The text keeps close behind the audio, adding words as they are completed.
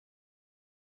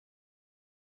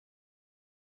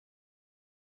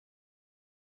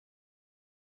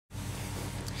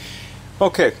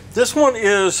Okay, this one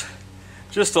is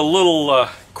just a little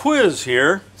quiz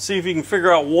here. See if you can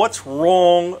figure out what's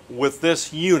wrong with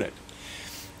this unit.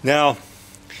 Now,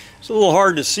 it's a little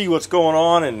hard to see what's going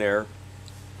on in there,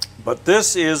 but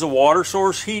this is a water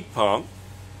source heat pump.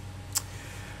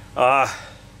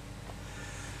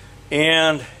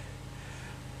 And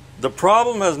the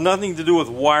problem has nothing to do with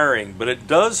wiring, but it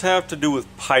does have to do with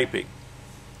piping.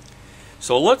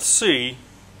 So let's see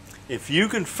if you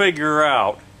can figure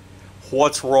out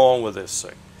what's wrong with this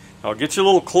thing. I'll get you a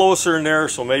little closer in there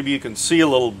so maybe you can see a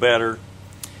little better,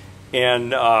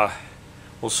 and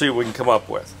we'll see what we can come up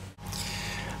with.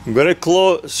 I'm going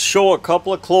to show a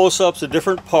couple of close-ups of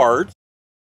different parts.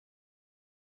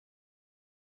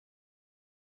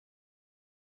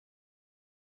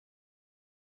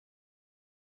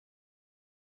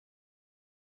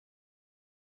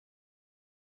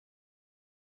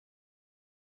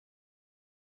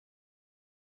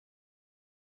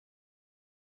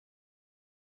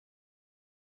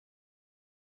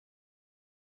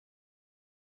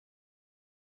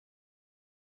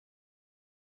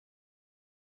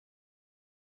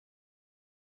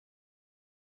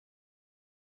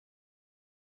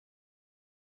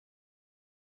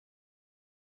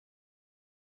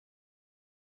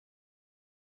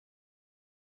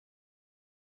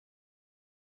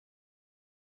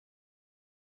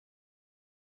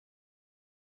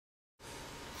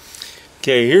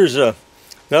 Okay, here's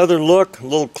another look, a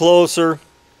little closer.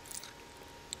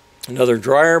 Another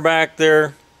dryer back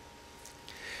there.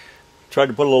 Tried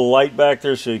to put a little light back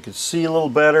there so you could see a little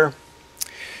better.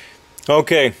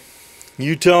 Okay,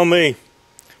 you tell me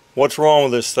what's wrong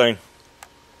with this thing.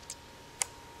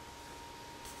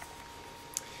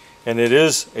 And it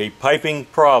is a piping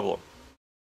problem.